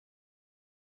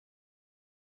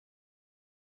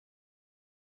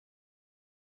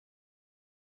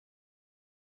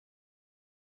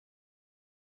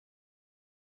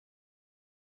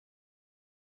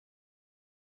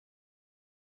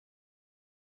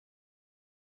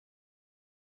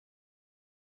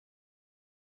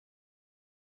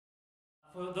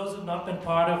For those who have not been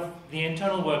part of the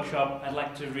internal workshop, I'd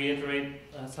like to reiterate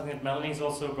something that Melanie's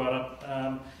also brought up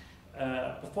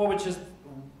before, which is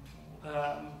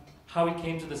how we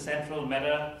came to the central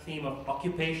meta theme of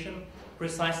occupation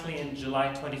precisely in July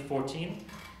 2014.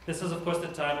 This was, of course, the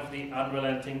time of the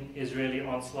unrelenting Israeli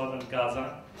onslaught on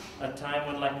Gaza, a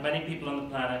time when, like many people on the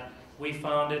planet, we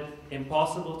found it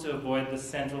impossible to avoid the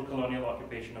central colonial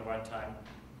occupation of our time.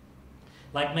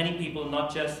 Like many people,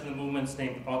 not just in the movements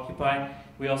named Occupy,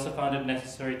 we also found it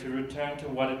necessary to return to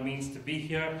what it means to be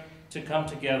here, to come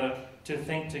together, to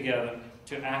think together,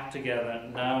 to act together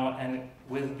now and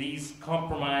with these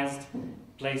compromised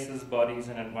places, bodies,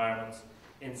 and environments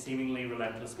in seemingly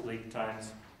relentless bleak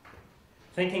times.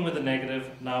 Thinking with the negative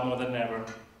now more than ever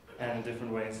and in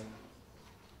different ways.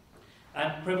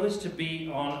 I'm privileged to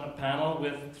be on a panel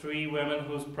with three women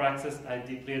whose praxis I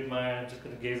deeply admire. I'm just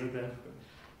going to gaze at them for a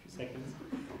few seconds.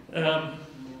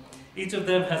 Each of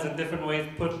them has in different ways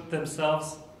put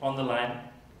themselves on the line.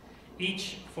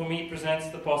 Each, for me, presents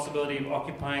the possibility of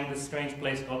occupying this strange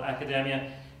place called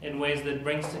academia in ways that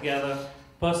brings together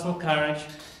personal courage,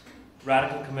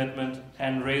 radical commitment,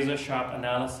 and razor-sharp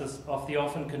analysis of the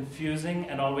often confusing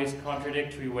and always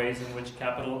contradictory ways in which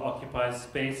capital occupies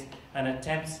space and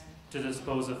attempts to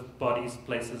dispose of bodies,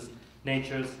 places,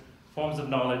 natures, forms of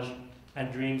knowledge,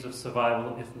 and dreams of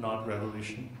survival, if not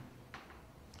revolution.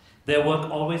 Their work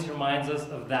always reminds us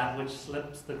of that which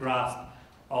slips the grasp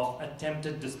of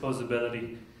attempted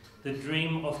disposability, the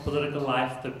dream of political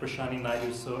life that Prashani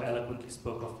Naidu so eloquently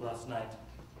spoke of last night.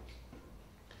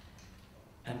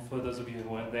 And for those of you who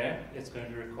weren't there, it's going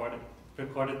to be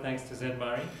recorded thanks to Zed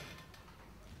Mari.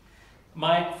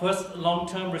 My first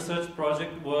long-term research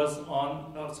project was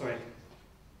on,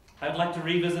 I'd like to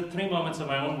revisit 3 moments of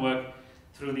my own work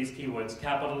through these keywords: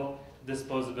 capital,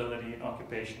 disposability, and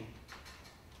occupation.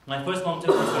 My first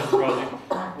long-term research project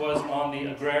was on the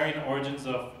agrarian origins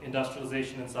of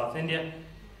industrialization in South India.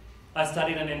 I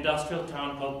studied an industrial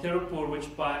town called Tirupur, which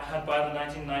had by the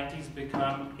 1990s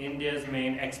become India's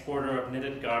main exporter of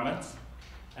knitted garments.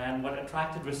 And what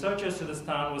attracted researchers to this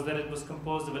town was that it was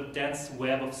composed of a dense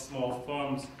web of small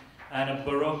firms and a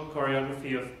baroque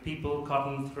choreography of people,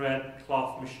 cotton, thread,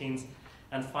 cloth, machines,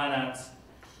 and fine arts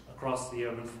across the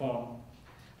urban form.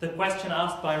 The question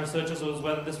asked by researchers was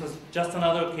whether this was just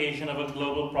another occasion of a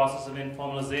global process of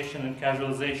informalization and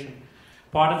casualization,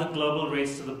 part of the global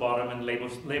race to the bottom in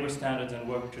labor standards and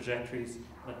work trajectories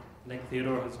that Nick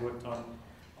Theodore has worked on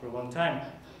for a long time,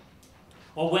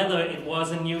 or whether it was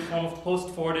a new form of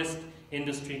post-Fordist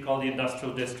industry called the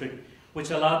industrial district, which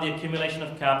allowed the accumulation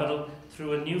of capital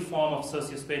through a new form of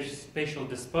socio-spatial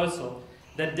dispersal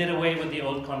that did away with the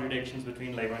old contradictions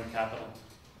between labor and capital.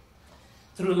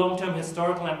 Through long-term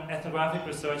historical and ethnographic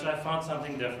research, I found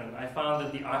something different. I found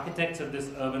that the architects of this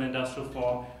urban industrial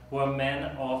form were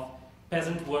men of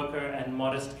peasant worker and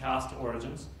modest caste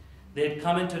origins. They had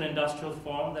come into an industrial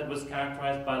form that was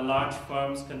characterized by large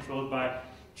firms controlled by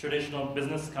traditional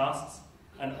business castes,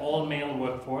 an all-male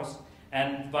workforce,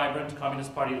 and vibrant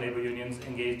Communist Party labor unions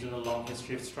engaged in a long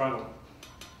history of struggle.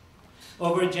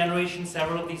 Over a generation,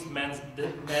 several of these men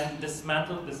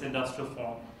dismantled this industrial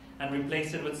form and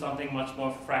replaced it with something much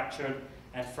more fractured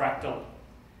and fractal.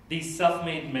 These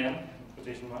self-made men,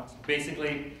 quotation marks,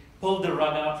 basically pulled the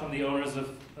rug out from the owners of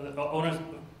under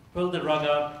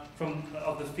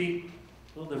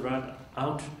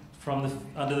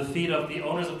the feet of the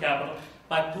owners of capital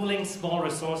by pooling small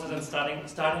resources and starting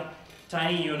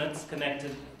tiny units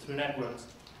connected through networks.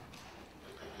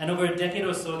 And over a decade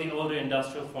or so, the older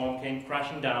industrial form came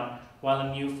crashing down while a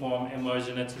new form emerged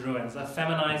in its ruins, a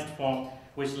feminized form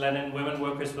which let in women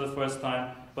workers for the first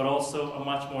time, but also a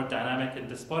much more dynamic and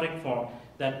despotic form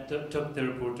that took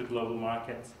Tirupur to global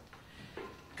markets.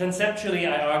 Conceptually,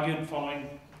 I argued,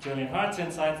 following Julian Hart's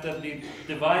insights, that the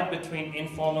divide between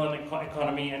informal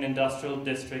economy and industrial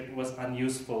district was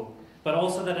unuseful, but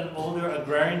also that an older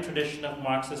agrarian tradition of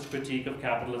Marxist critique of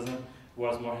capitalism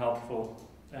was more helpful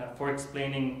for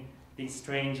explaining these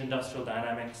strange industrial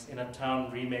dynamics in a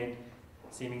town remade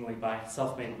seemingly by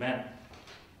self-made men.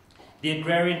 The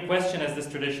agrarian question, as this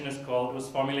tradition is called, was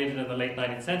formulated in the late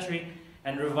 19th century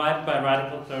and revived by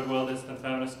radical third worldist and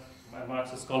feminist and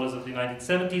Marxist scholars of the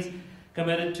 1970s,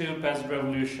 committed to peasant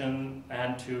revolution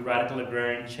and to radical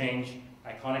agrarian change,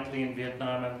 iconically in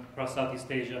Vietnam and across Southeast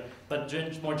Asia, but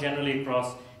more generally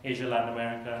across Asia, Latin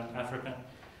America, and Africa.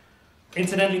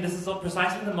 Incidentally, this is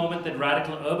precisely the moment that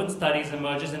radical urban studies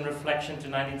emerges in reflection to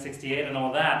 1968 and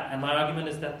all that, and my argument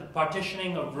is that the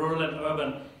partitioning of rural and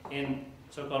urban in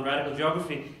so-called radical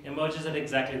geography emerges at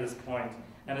exactly this point,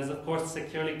 and is of course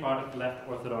securely part of left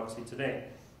orthodoxy today.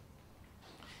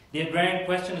 The agrarian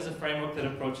question is a framework that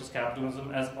approaches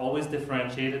capitalism as always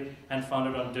differentiated and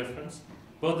founded on difference,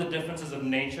 both the differences of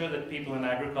nature that people in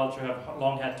agriculture have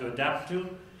long had to adapt to,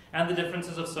 and the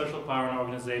differences of social power and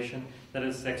organization, that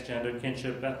is sex, gender,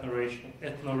 kinship,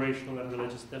 ethno-racial and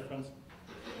religious difference.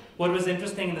 What was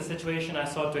interesting in the situation I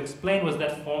sought to explain was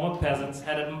that former peasants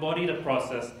had embodied a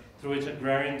process through which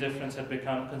agrarian difference had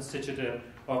become constitutive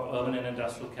of urban and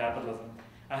industrial capitalism.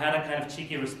 I had a kind of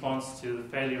cheeky response to the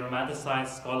fairly romanticized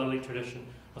scholarly tradition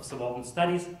of subaltern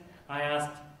studies. I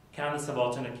asked, can the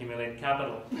subaltern accumulate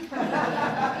capital?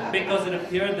 Because it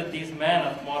appeared that these men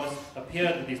of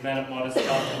modest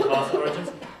class origins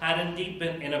had indeed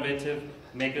been innovative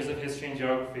makers of history and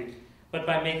geography, but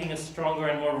by making a stronger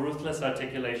and more ruthless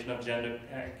articulation of gender,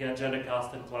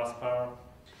 caste, and class power.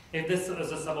 If this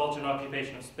was a subaltern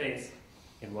occupation of space,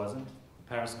 it wasn't. The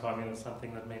Paris Commune is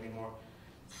something that maybe more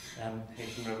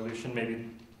Haitian Revolution, maybe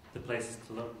the places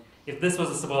to look. If this was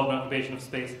a subaltern occupation of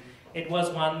space, it was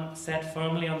one set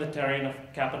firmly on the terrain of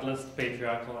capitalist,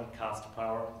 patriarchal, and caste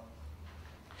power.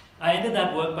 I ended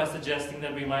that work by suggesting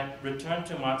that we might return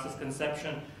to Marx's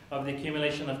conception of the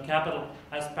accumulation of capital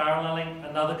as paralleling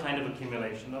another kind of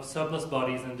accumulation, of surplus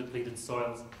bodies and depleted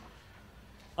soils.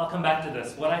 I'll come back to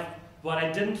this. What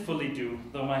I didn't fully do,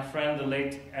 though my friend, the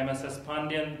late MSS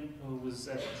Pandian, who was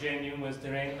at JNU,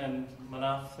 Mesdirain, and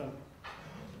Manaf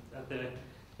at their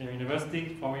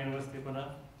university, former University of Manaf.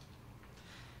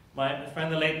 My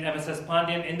friend, the late MSS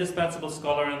Pandian, indispensable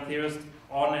scholar and theorist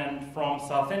on and from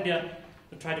South India,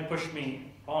 tried to push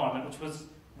me on, which was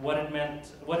what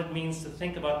it means to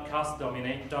think about caste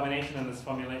domination in this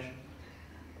formulation.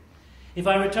 If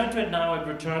I return to it now, I'd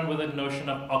return with a notion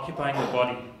of occupying the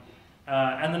body,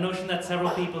 and the notion that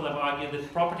several people have argued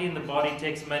that property in the body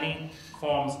takes many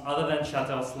forms other than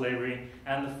chattel slavery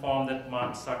and the form that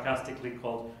Marx sarcastically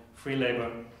called free labor,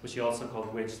 which he also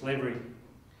called wage slavery.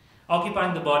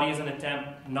 Occupying the body is an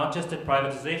attempt not just at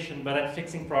privatization, but at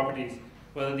fixing properties,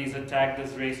 whether these are tagged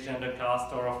as race, gender,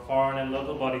 caste, or of foreign and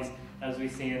local bodies, as we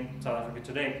see in South Africa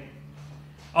today.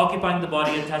 Occupying the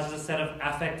body attaches a set of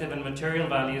affective and material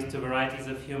values to varieties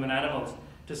of human animals,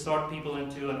 to sort people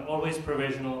into an always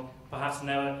provisional, perhaps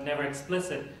never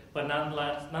explicit, but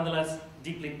nonetheless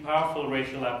deeply powerful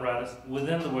racial apparatus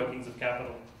within the workings of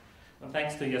capital. And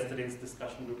thanks to yesterday's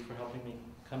discussion group for helping me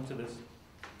come to this.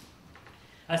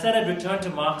 I said I'd return to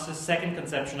Marx's second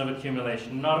conception of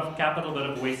accumulation, not of capital, but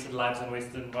of wasted lives and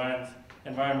wasted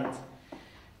environments.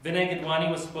 Vinay Gidwani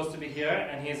was supposed to be here,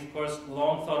 and he has, of course,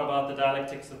 long thought about the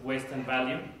dialectics of waste and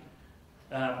value.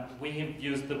 We have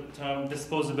used the term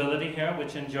disposability here,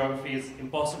 which in geography is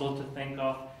impossible to think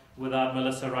of without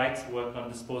Melissa Wright's work on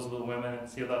disposable women and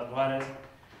Ciudad Juarez.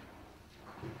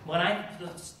 When I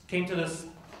came to this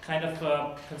kind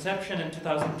of conception in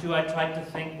 2002, I tried to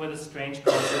think with a strange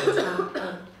concept,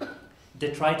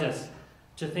 detritus,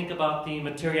 to think about the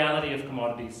materiality of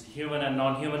commodities, human and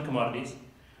non-human commodities,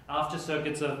 after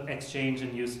circuits of exchange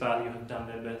and use value have done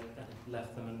their bit and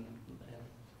left them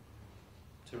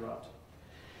to rot.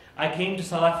 I came to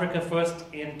South Africa first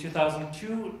in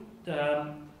 2002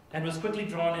 and was quickly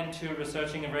drawn into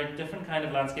researching a very different kind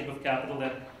of landscape of capital,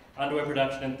 that underwear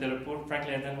production in Tirupur.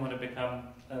 Frankly, I didn't want to become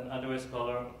an underwear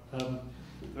scholar the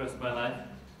rest of my life.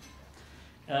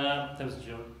 That was a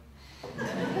joke.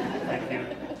 Thank you.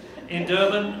 In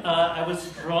Durban, I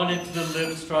was drawn into the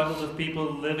lived struggles of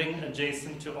people living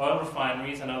adjacent to oil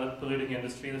refineries and other polluting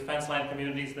industry, the fence line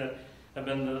communities that have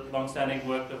been the long-standing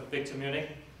work of Victor Munich,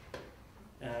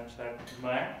 which I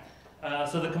admire.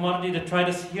 So the commodity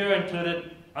detritus here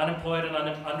included unemployed and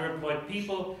underemployed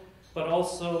people, but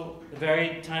also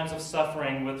varied times of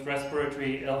suffering with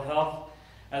respiratory ill health,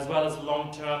 as well as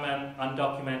long-term and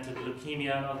undocumented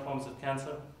leukemia and other forms of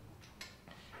cancer.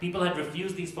 People had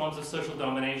refused these forms of social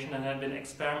domination and had been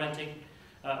experimenting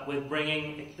with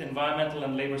bringing environmental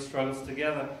and labor struggles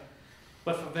together.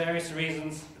 But for various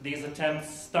reasons, these attempts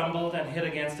stumbled and hit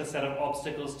against a set of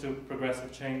obstacles to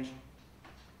progressive change.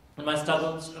 And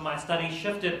my study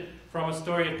shifted from a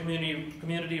story of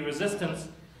community resistance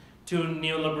to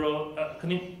neoliberal,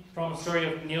 from a story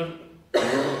of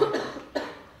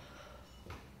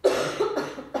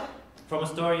from a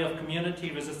story of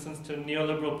community resistance to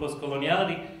neoliberal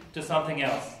postcoloniality to something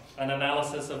else, an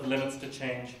analysis of limits to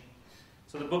change.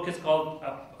 So the book is called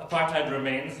Apartheid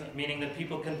Remains, meaning that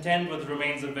people contend with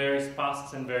remains of various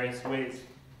pasts in various ways.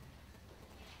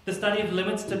 The study of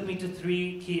limits took me to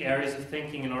three key areas of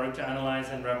thinking in order to analyze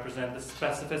and represent the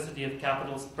specificity of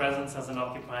capital's presence as an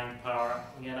occupying power.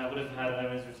 Again, I would have had an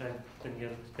image which I didn't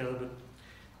get together, but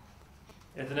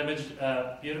it's an image,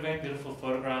 very beautiful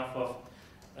photograph of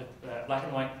a black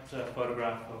and white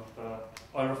photograph of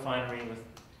oil refinery with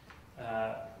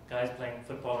guys playing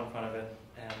football in front of it,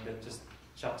 and it just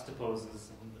juxtaposes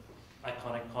and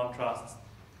iconic contrasts,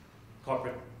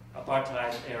 corporate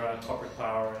apartheid era, corporate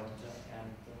power, and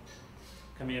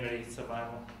community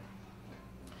survival.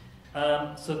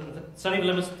 So the study of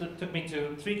limits took me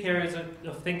to 3 areas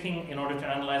of thinking in order to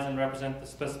analyze and represent the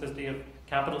specificity of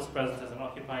capital's presence as an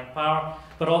occupying power,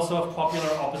 but also of popular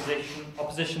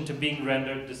opposition to being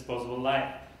rendered disposable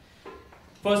life.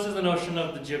 First is the notion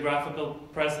of the geographical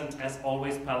present as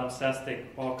always palimpsestic,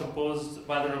 or composed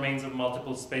by the remains of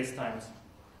multiple spacetimes.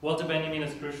 Walter Benjamin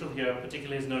is crucial here,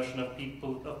 particularly his notion of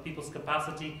people's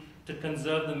capacity to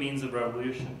conserve the means of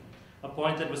revolution, a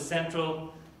point that was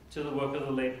central to the work of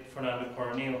the late Fernando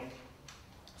Coronil.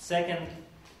 Second,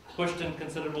 pushed in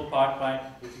considerable part by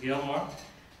Ruth Gilmore,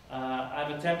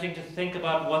 I'm attempting to think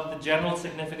about what the general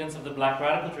significance of the Black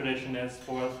radical tradition is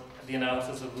for the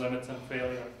analysis of limits and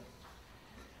failure.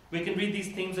 We can read these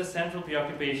themes as central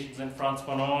preoccupations in Frantz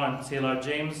Fanon and Taylor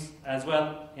James, as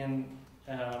well in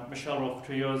Michel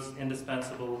Rolfe-Trio's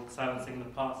indispensable Silencing the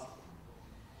Past.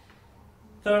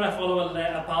 Third, I follow a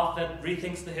path that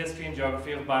rethinks the history and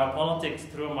geography of biopolitics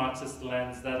through a Marxist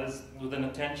lens, that is, with an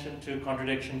attention to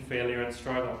contradiction, failure, and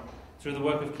struggle, through the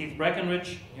work of Keith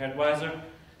Breckenridge here at Weiser,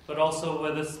 but also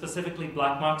with a specifically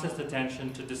Black Marxist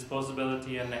attention to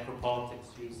disposability and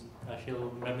necropolitics, to use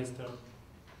Achille Mbembe's term.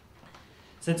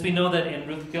 Since we know that in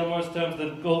Ruth Gilmore's terms,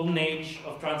 the golden age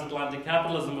of transatlantic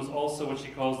capitalism was also what she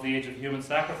calls the age of human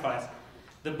sacrifice,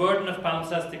 the burden of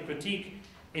palimpsestic critique,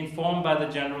 informed by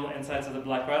the general insights of the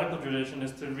Black radical tradition,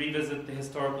 is to revisit the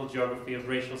historical geography of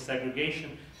racial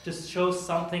segregation to show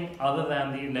something other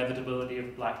than the inevitability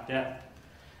of Black death.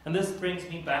 And this brings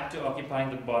me back to occupying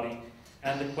the body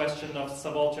and the question of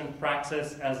subaltern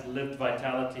praxis as lived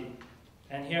vitality.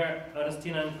 And here,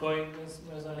 Ernestina Nkoy,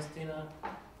 where's Ernestina?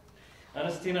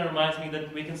 Ernestina reminds me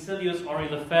that we can still use Henri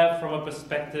Lefebvre from a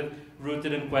perspective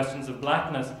rooted in questions of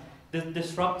blackness. This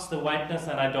disrupts the whiteness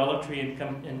and idolatry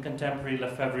in contemporary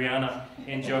Lefebvreana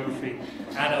in geography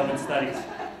and urban studies.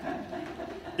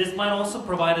 This might also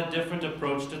provide a different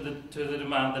approach to the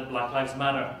demand that Black Lives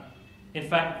Matter. In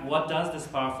fact, what does this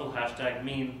powerful hashtag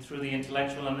mean through the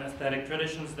intellectual and aesthetic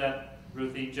traditions that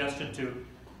Ruthie gestured to,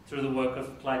 through the work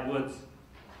of Clyde Woods,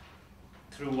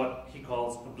 through what he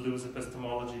calls a blues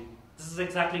epistemology? This is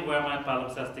exactly where my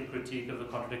palimpsestic critique of the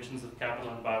contradictions of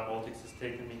capital and biopolitics has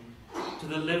taken me, to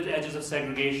the lived edges of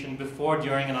segregation before,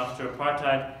 during, and after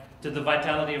apartheid, to the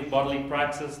vitality of bodily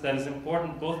praxis that is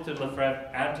important both to Lefebvre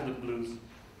and to the blues,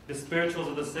 the spirituals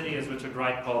of the city, as Richard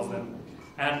Wright calls them,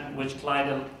 and which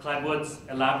Clyde Woods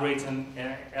elaborates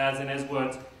as in his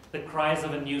words, the cries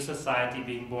of a new society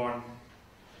being born.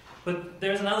 But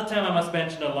there's another term I must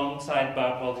mention alongside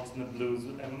biopolitics and the blues,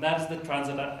 and that is the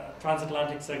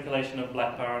transatlantic circulation of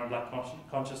Black power and Black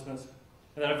consciousness,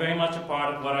 that are very much a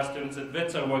part of what our students at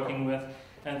WITS are working with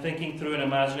and thinking through and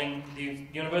imagining the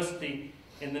university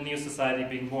in the new society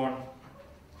being born.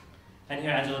 And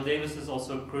here Angela Davis is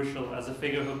also crucial as a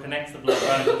figure who connects the Black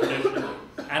radical tradition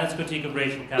and its critique of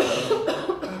racial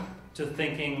capitalism to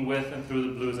thinking with and through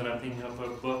the blues, and I'm thinking of a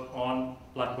book on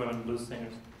Black women blues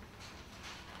singers.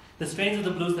 The strains of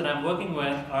the blues that I'm working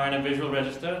with are in a visual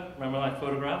register, remember my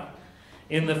photograph,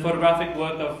 in the photographic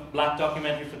work of Black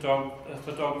documentary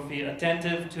photography,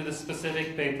 attentive to the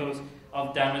specific pathos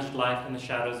of damaged life in the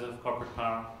shadows of corporate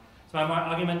power. So my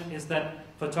argument is that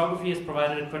photography has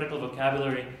provided a critical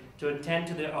vocabulary to attend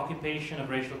to the occupation of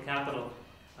racial capital,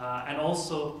 and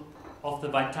also to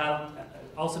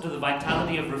the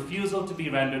vitality of refusal to be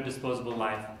rendered disposable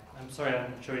life. I'm sorry,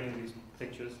 I'm showing you these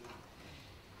pictures.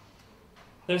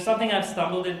 There's something I've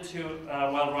stumbled into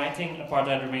while writing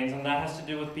Apartheid Remains, and that has to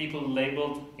do with people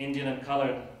labeled Indian and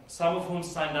colored, some of whom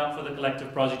signed up for the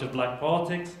collective project of Black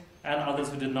politics, and others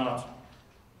who did not.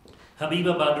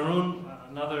 Habiba Badroun,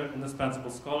 another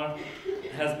indispensable scholar,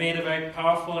 has made a very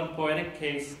powerful and poetic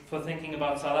case for thinking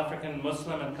about South African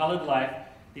Muslim and colored life,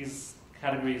 these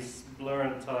categories blur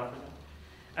in South Africa,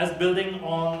 as building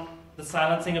on the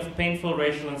silencing of painful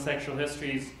racial and sexual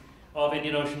histories of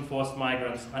Indian Ocean forced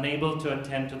migrants, unable to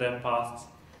attend to their pasts,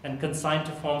 and consigned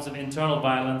to forms of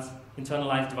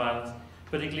internalized violence,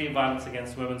 particularly violence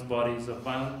against women's bodies, of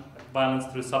violence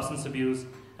through substance abuse,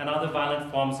 and other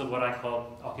violent forms of what I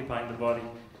call occupying the body.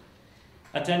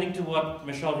 Attending to what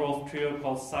Michel Rolfe-Trio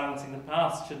calls silencing the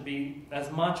past should be as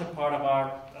much a part of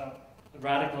our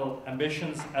radical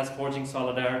ambitions as forging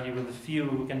solidarity with the few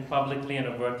who can publicly and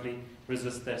overtly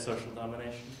resist their social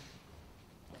domination.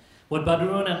 What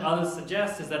Badroun and others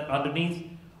suggest is that underneath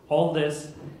all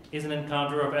this is an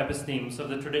encounter of epistemes, of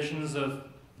the traditions of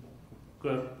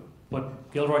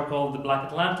what Gilroy called the Black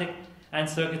Atlantic and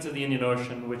circuits of the Indian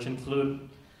Ocean, which include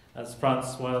As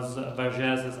Francois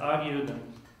Vergès has argued, and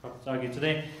argued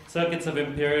today, circuits of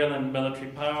imperial and military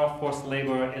power, forced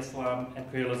labor, Islam,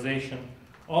 and creolization,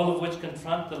 all of which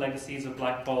confront the legacies of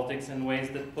black politics in ways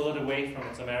that pull it away from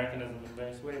its Americanism in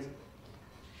various ways.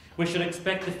 We should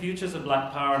expect the futures of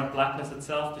black power and of blackness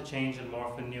itself to change and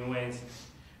morph in new ways.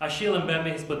 Achille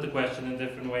Mbembe has put the question in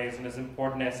different ways in his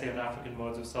important essay on African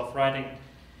modes of self-writing,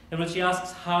 in which he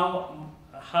asks how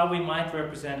we might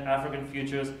represent African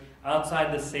futures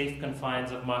outside the safe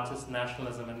confines of Marxist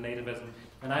nationalism and nativism.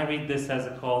 And I read this as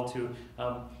a call to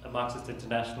a Marxist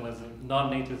internationalism,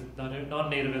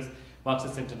 non-nativist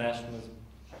Marxist internationalism.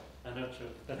 I'm not sure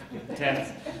if that's intense,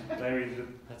 but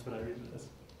that's what I read it as.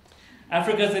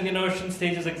 Africa's Indian Ocean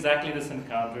stages exactly this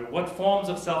encounter. What forms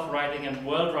of self-writing and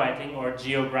world-writing, or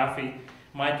geography,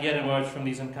 might yet emerge from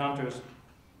these encounters?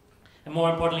 And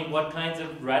more importantly, what kinds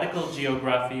of radical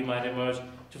geography might emerge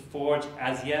to forge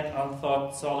as yet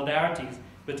unthought solidarities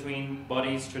between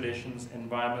bodies, traditions,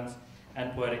 environments,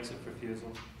 and poetics of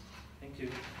refusal? Thank you.